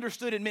it and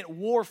understood it meant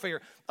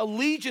warfare. A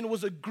legion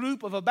was a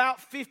group of about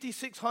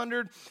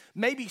 5,600,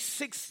 maybe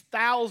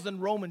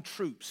 6,000 Roman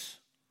troops.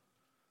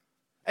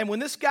 And when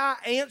this guy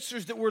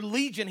answers that we're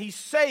legion, he's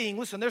saying,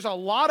 listen, there's a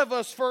lot of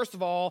us, first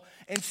of all,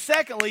 and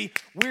secondly,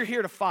 we're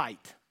here to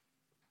fight.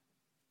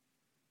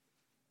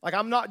 Like,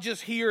 I'm not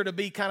just here to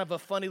be kind of a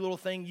funny little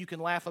thing you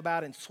can laugh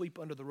about and sweep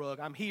under the rug.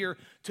 I'm here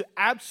to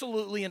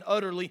absolutely and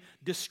utterly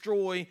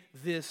destroy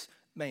this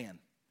man.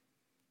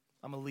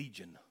 I'm a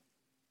legion.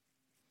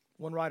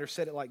 One writer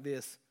said it like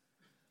this.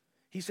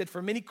 He said,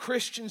 for many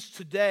Christians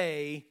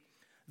today,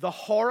 the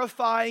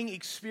horrifying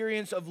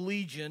experience of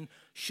legion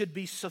should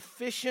be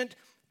sufficient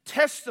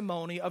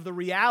testimony of the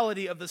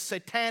reality of the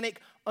satanic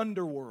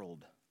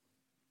underworld.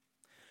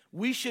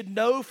 We should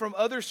know from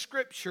other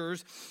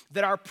scriptures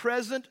that our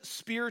present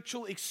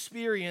spiritual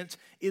experience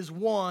is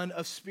one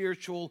of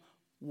spiritual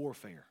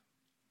warfare.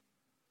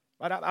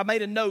 Right, I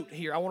made a note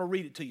here. I want to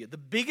read it to you. The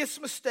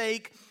biggest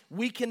mistake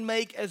we can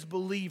make as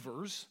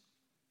believers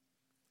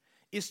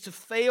is to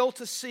fail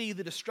to see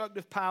the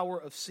destructive power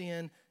of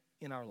sin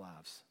in our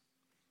lives.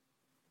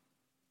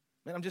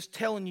 Man, I'm just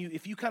telling you,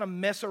 if you kind of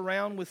mess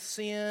around with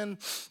sin,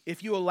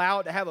 if you allow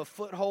it to have a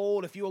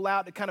foothold, if you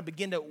allow it to kind of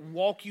begin to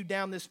walk you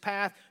down this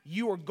path,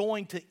 you are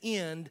going to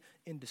end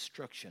in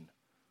destruction.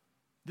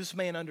 This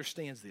man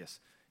understands this.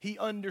 He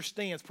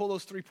understands. Pull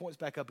those 3 points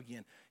back up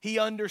again. He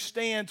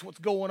understands what's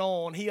going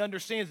on. He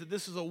understands that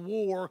this is a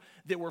war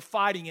that we're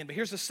fighting in. But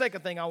here's the second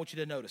thing I want you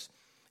to notice.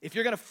 If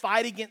you're going to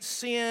fight against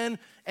sin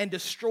and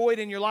destroy it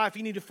in your life,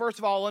 you need to first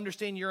of all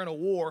understand you're in a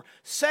war.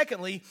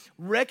 Secondly,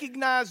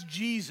 recognize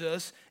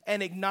Jesus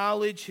and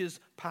acknowledge his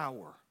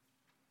power.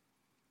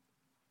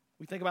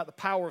 We think about the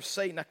power of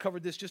Satan. I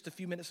covered this just a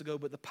few minutes ago,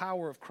 but the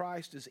power of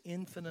Christ is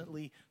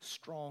infinitely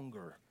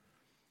stronger.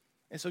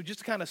 And so just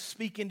to kind of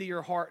speak into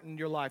your heart and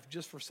your life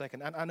just for a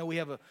second. I know we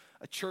have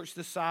a church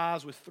this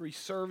size with 3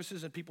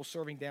 services and people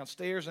serving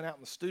downstairs and out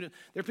in the student.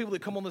 There are people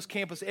that come on this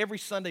campus every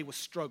Sunday with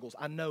struggles.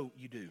 I know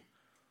you do.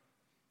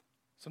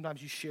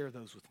 Sometimes you share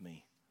those with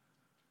me.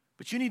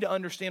 But you need to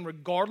understand,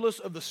 regardless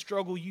of the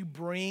struggle you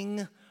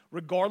bring,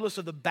 regardless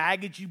of the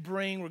baggage you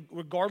bring,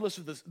 regardless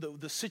of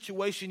the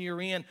situation you're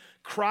in,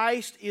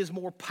 Christ is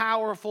more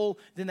powerful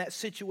than that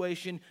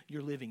situation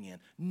you're living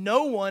in.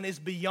 No one is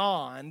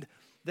beyond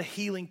the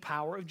healing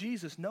power of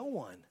Jesus. No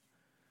one.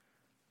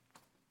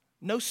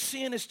 No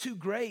sin is too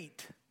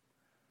great.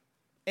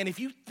 And if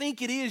you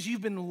think it is,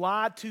 you've been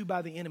lied to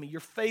by the enemy. You're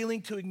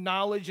failing to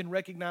acknowledge and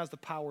recognize the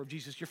power of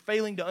Jesus. You're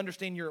failing to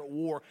understand you're at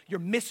war. You're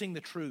missing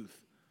the truth.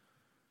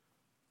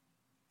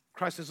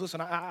 Christ says,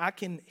 listen, I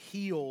can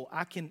heal,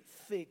 I can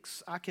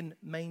fix, I can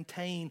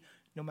maintain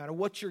no matter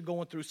what you're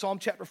going through. Psalm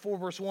chapter 4,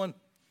 verse 1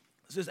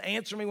 says,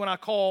 answer me when I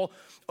call,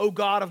 O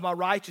God of my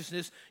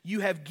righteousness.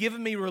 You have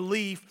given me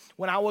relief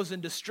when I was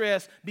in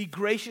distress. Be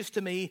gracious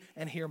to me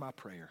and hear my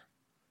prayer.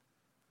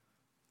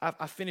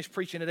 I finished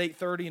preaching at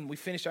 8:30, and we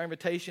finished our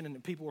invitation,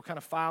 and people were kind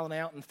of filing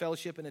out and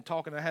fellowshipping and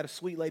talking. And I had a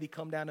sweet lady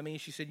come down to me, and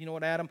she said, you know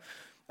what, Adam,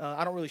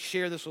 I don't really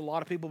share this with a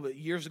lot of people, but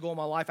years ago in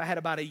my life, I had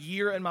about a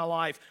year in my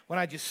life when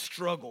I just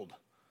struggled.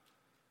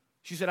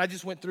 She said, I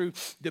just went through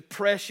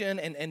depression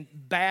and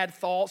bad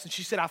thoughts, and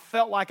she said, I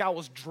felt like I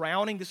was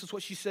drowning. This is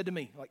what she said to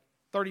me, like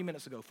 30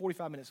 minutes ago,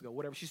 45 minutes ago,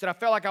 whatever. She said, I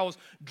felt like I was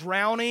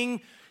drowning.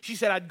 She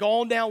said, I'd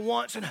gone down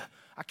once, and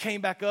I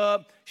came back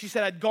up. She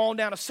said, I'd gone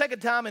down a second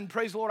time, and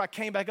praise the Lord, I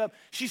came back up.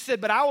 She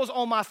said, but I was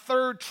on my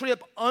third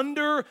trip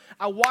under.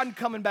 I wasn't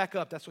coming back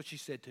up. That's what she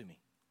said to me.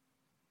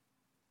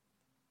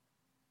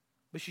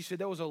 But she said,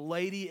 there was a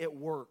lady at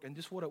work, and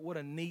just what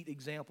a neat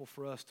example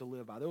for us to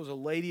live by. There was a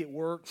lady at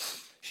work,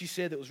 she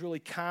said, that was really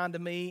kind to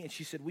me, and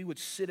she said, we would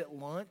sit at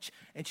lunch,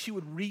 and she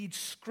would read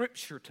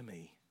scripture to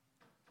me.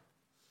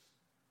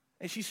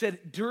 And she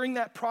said, during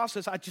that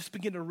process, I just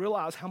began to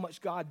realize how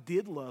much God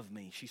did love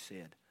me, she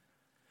said.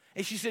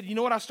 And she said, you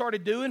know what I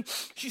started doing?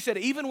 She said,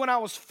 even when I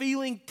was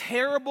feeling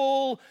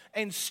terrible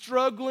and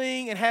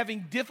struggling and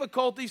having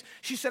difficulties,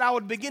 she said, I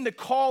would begin to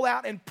call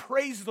out and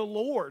praise the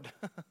Lord.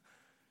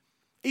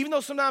 Even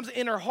though sometimes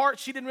in her heart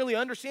she didn't really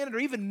understand it or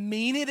even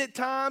mean it at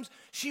times,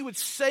 she would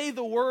say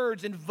the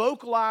words and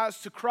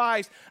vocalize to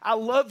Christ, I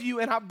love you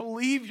and I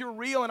believe you're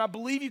real and I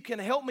believe you can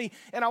help me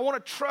and I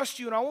want to trust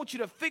you and I want you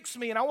to fix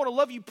me and I want to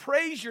love you,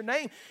 praise your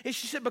name. And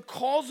she said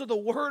because of the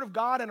word of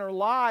God in her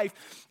life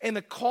and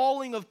the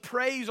calling of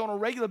praise on a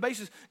regular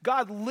basis,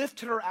 God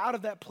lifted her out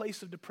of that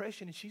place of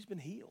depression and she's been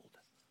healed.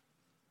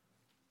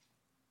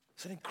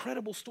 It's an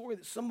incredible story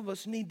that some of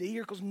us need to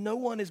hear because no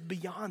one is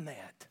beyond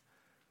that.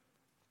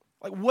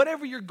 Like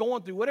whatever you're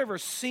going through, whatever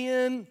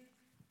sin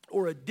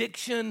or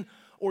addiction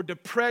or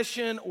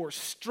depression or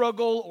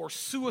struggle or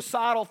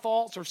suicidal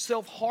thoughts or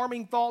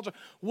self-harming thoughts or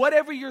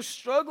whatever you're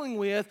struggling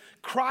with,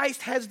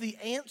 Christ has the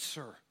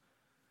answer.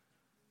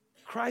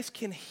 Christ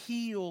can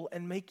heal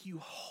and make you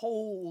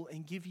whole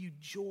and give you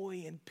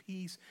joy and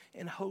peace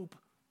and hope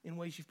in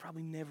ways you've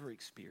probably never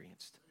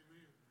experienced.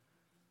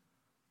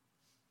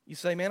 You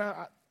say, man,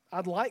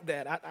 I'd like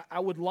that.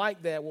 I would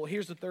like that. Well,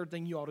 here's the third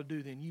thing you ought to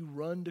do then. You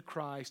run to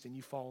Christ and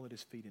you fall at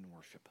his feet in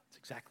worship. That's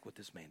exactly what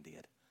this man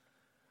did.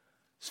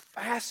 It's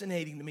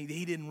fascinating to me that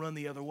he didn't run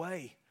the other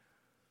way.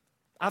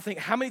 I think,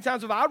 how many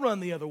times have I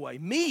run the other way?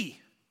 Me.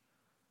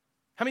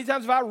 How many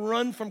times have I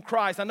run from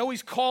Christ? I know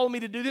he's calling me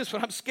to do this,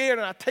 but I'm scared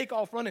and I take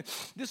off running.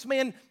 This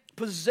man,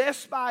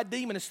 possessed by a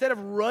demon, instead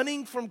of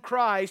running from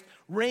Christ,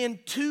 ran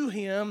to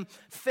him,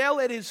 fell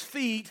at his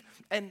feet,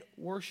 and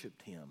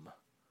worshiped him.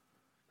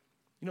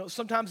 You know,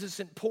 sometimes it's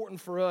important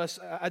for us.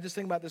 I just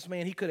think about this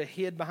man. He could have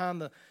hid behind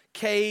the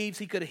caves.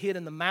 He could have hid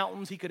in the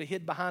mountains. He could have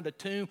hid behind a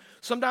tomb.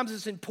 Sometimes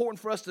it's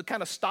important for us to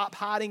kind of stop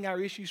hiding our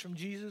issues from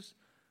Jesus.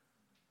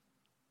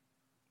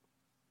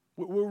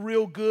 We're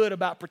real good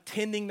about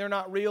pretending they're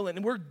not real,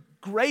 and we're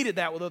great at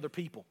that with other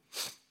people.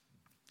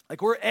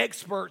 Like we're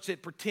experts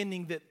at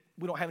pretending that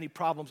we don't have any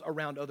problems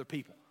around other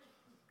people.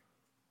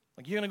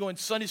 Like you're going to go in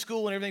Sunday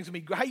school and everything's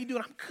going to be, how you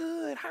doing? I'm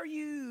good. How are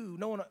you?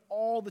 Knowing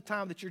all the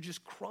time that you're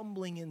just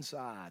crumbling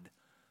inside.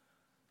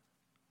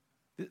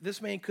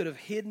 This man could have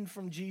hidden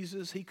from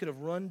Jesus. He could have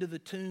run to the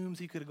tombs.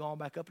 He could have gone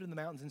back up into the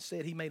mountains.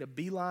 Instead, he made a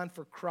beeline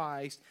for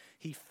Christ.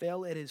 He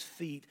fell at his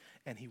feet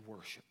and he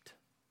worshiped.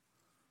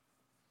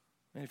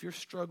 And if you're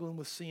struggling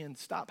with sin,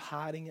 stop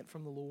hiding it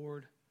from the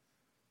Lord.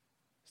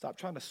 Stop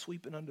trying to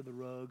sweep it under the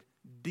rug.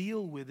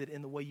 Deal with it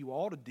in the way you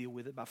ought to deal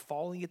with it by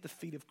falling at the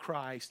feet of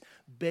Christ,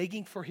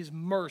 begging for his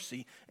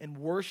mercy, and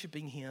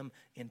worshiping him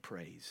in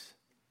praise.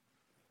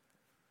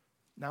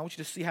 Now I want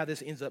you to see how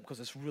this ends up because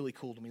it's really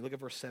cool to me. Look at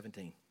verse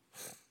 17.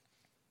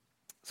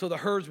 So the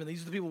herdsmen,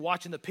 these are the people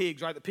watching the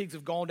pigs, right? The pigs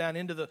have gone down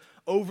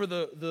over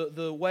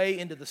the way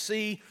into the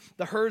sea.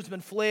 The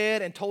herdsmen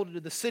fled and told it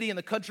to the city and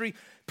the country.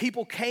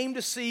 People came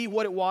to see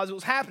what it was that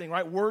was happening,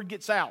 right? Word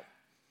gets out.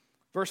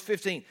 Verse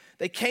 15,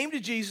 they came to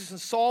Jesus and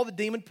saw the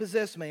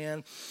demon-possessed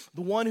man,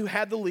 the one who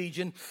had the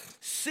legion,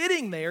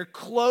 sitting there,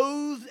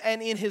 clothed and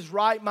in his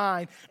right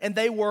mind. And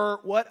they were,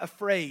 what?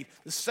 Afraid.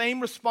 The same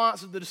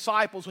response of the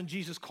disciples when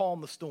Jesus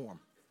calmed the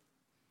storm.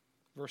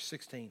 Verse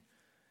 16,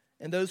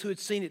 and those who had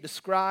seen it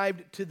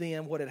described to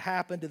them what had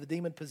happened to the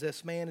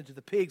demon-possessed man and to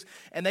the pigs.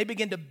 And they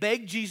began to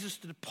beg Jesus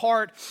to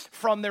depart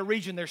from their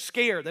region. They're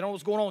scared. They don't know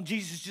what's going on.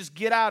 Jesus, just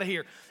get out of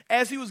here.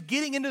 As he was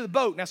getting into the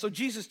boat. Now, so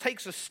Jesus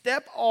takes a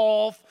step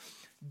off.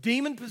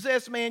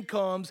 Demon-possessed man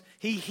comes,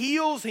 he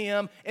heals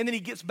him, and then he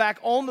gets back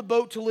on the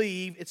boat to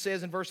leave. It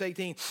says in verse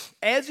 18,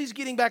 as he's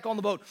getting back on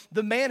the boat,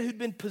 the man who'd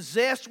been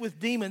possessed with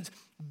demons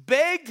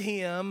begged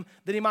him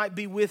that he might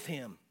be with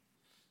him.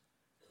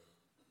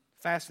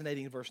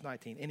 Fascinating in verse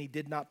 19. And he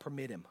did not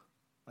permit him.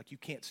 Like, you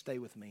can't stay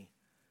with me.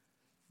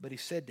 But he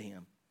said to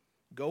him,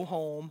 go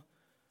home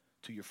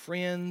to your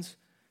friends.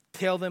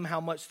 Tell them how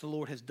much the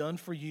Lord has done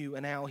for you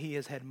and how he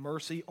has had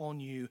mercy on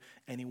you.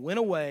 And he went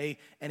away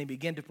and he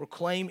began to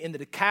proclaim in the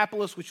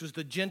Decapolis, which was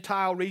the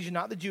Gentile region,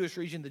 not the Jewish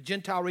region, the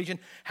Gentile region,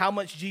 how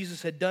much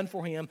Jesus had done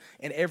for him,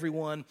 and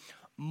everyone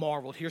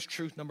marveled. Here's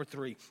truth number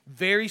 3.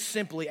 Very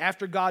simply,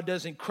 after God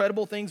does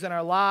incredible things in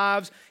our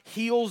lives,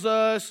 heals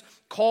us,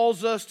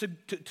 calls us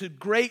to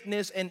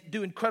greatness, and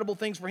do incredible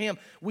things for him,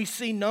 we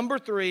see number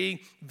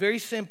 3, very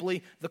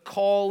simply, the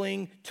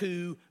calling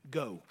to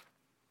go.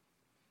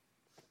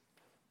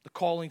 The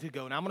calling to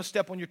go. Now, I'm going to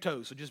step on your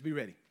toes, so just be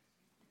ready.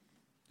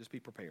 Just be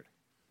prepared.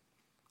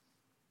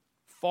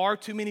 Far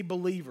too many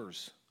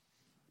believers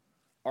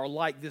are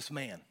like this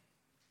man.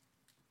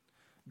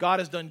 God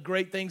has done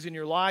great things in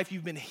your life.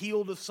 You've been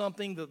healed of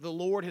something. The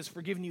Lord has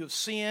forgiven you of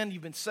sin.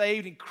 You've been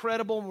saved.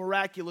 Incredible,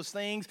 miraculous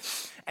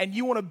things. And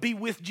you want to be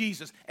with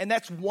Jesus. And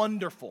that's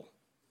wonderful.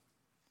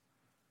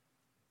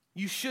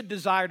 You should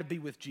desire to be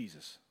with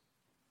Jesus.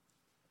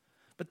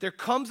 But there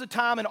comes a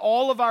time in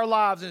all of our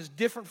lives, and it's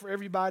different for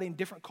everybody in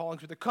different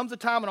callings, but there comes a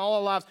time in all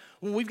our lives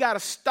when we've got to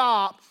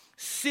stop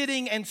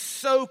sitting and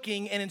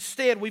soaking, and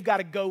instead we've got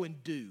to go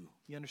and do.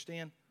 You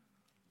understand?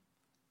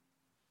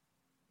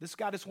 This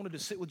guy just wanted to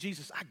sit with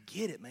Jesus. I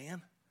get it,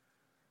 man.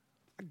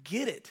 I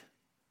get it.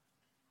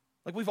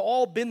 Like, we've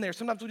all been there.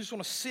 Sometimes we just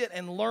want to sit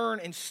and learn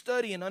and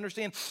study and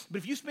understand. But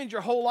if you spend your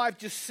whole life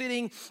just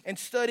sitting and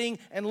studying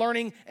and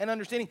learning and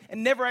understanding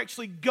and never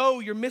actually go,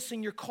 you're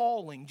missing your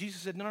calling.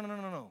 Jesus said,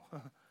 no.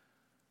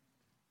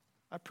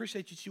 I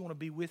appreciate that you want to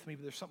be with me,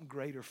 but there's something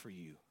greater for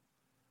you.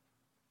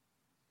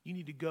 You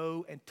need to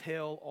go and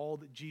tell all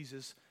that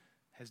Jesus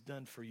has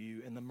done for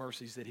you and the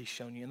mercies that he's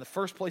shown you. And the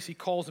first place he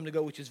calls them to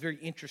go, which is very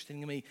interesting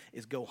to me,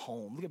 is go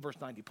home. Look at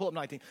verse 19. Pull up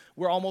 19.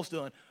 We're almost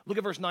done. Look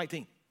at verse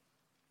 19.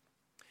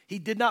 He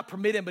did not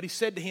permit him, but he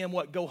said to him,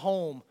 what? Go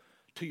home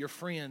to your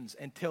friends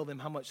and tell them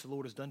how much the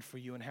Lord has done for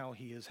you and how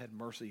he has had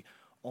mercy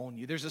on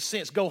you. There's a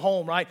sense, go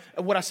home, right?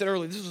 What I said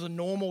earlier, this was a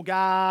normal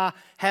guy,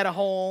 had a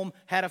home,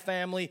 had a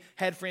family,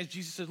 had friends.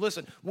 Jesus said,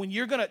 listen, when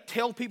you're going to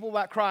tell people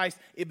about Christ,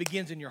 it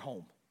begins in your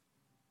home.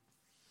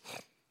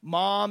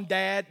 Mom,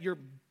 dad, your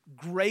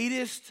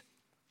greatest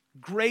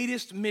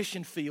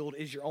mission field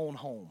is your own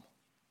home.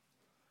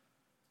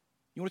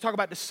 You want to talk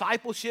about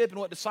discipleship and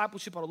what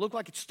discipleship ought to look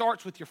like? It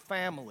starts with your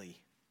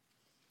family.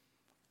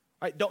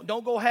 Right?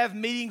 Don't go have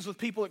meetings with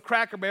people at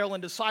Cracker Barrel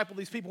and disciple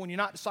these people when you're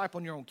not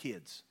discipling your own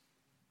kids.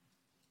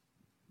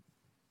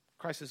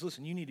 Christ says,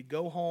 listen, you need to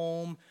go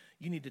home.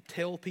 You need to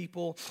tell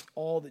people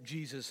all that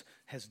Jesus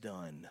has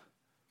done.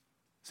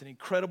 It's an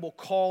incredible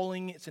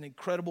calling. It's an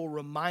incredible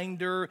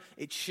reminder.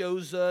 It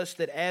shows us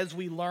that as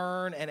we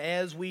learn and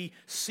as we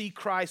see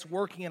Christ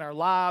working in our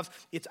lives,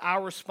 it's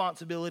our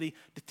responsibility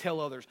to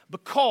tell others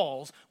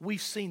because we've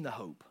seen the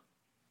hope.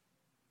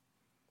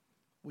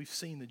 We've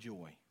seen the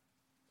joy.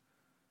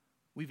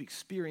 We've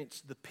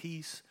experienced the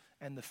peace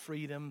and the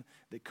freedom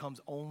that comes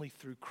only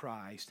through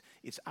Christ.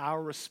 It's our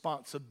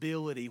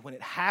responsibility when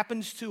it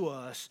happens to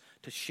us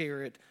to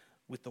share it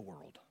with the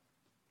world.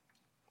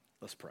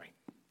 Let's pray.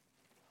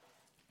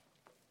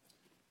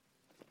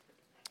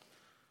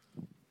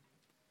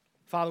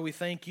 Father, we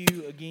thank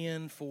you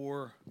again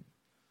for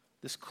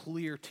this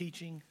clear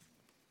teaching.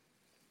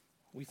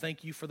 We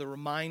thank you for the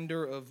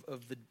reminder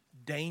of the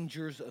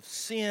dangers of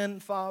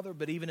sin, Father,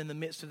 but even in the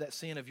midst of that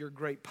sin, of your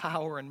great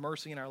power and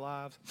mercy in our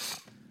lives.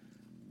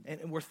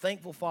 And we're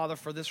thankful, Father,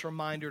 for this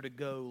reminder to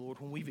go, Lord,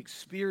 when we've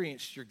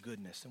experienced your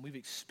goodness and we've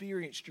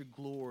experienced your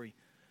glory,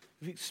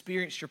 we've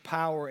experienced your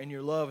power and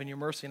your love and your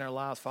mercy in our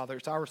lives, Father.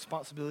 It's our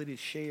responsibility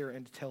to share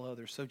and to tell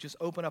others. So just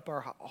open up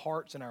our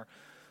hearts and our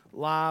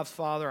lives,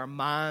 Father, our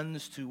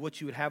minds to what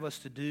you would have us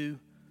to do.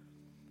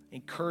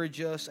 Encourage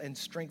us and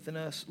strengthen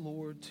us,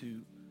 Lord,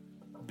 to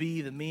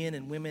be the men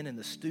and women and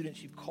the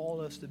students you've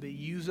called us to be.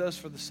 Use us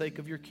for the sake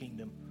of your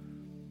kingdom,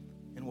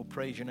 and we'll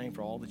praise your name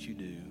for all that you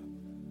do.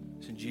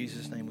 It's in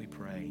Jesus' name we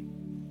pray.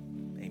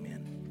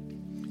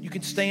 Amen. You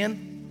can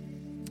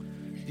stand.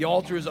 The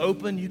altar is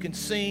open. You can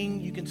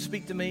sing. You can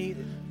speak to me.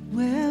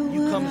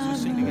 You come as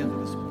we sing together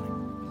this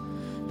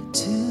morning.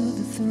 To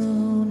the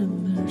throne of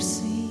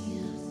mercy,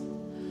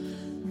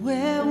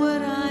 where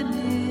would I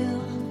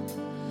kneel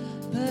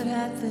but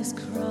at this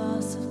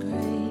cross of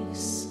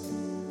grace?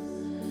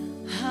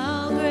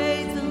 How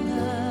great the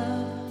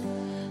love,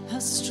 how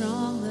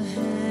strong the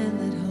hand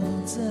that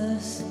holds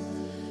us.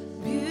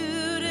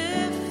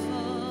 Beautiful,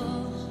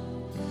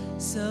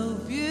 so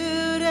beautiful.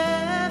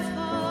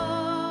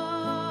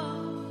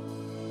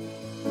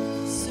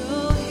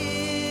 So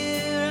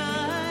here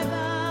I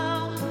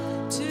bow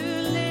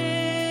to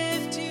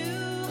lift you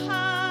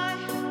high,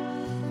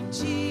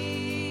 Jesus,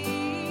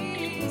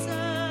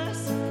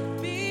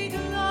 be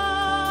glorified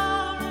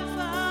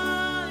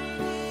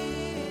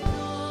in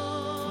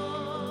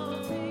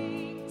all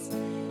things.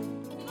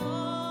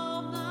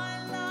 All my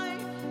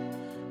life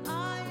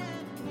I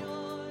am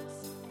yours,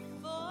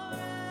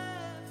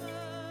 forever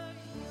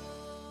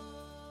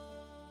yours.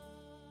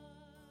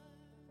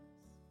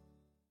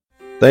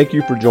 Thank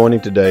you for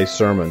joining today's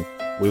sermon.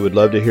 We would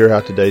love to hear how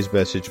today's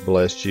message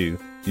blessed you.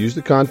 Use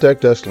the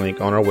Contact Us link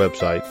on our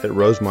website at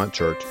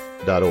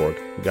rosemontchurch.org.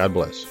 God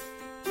bless.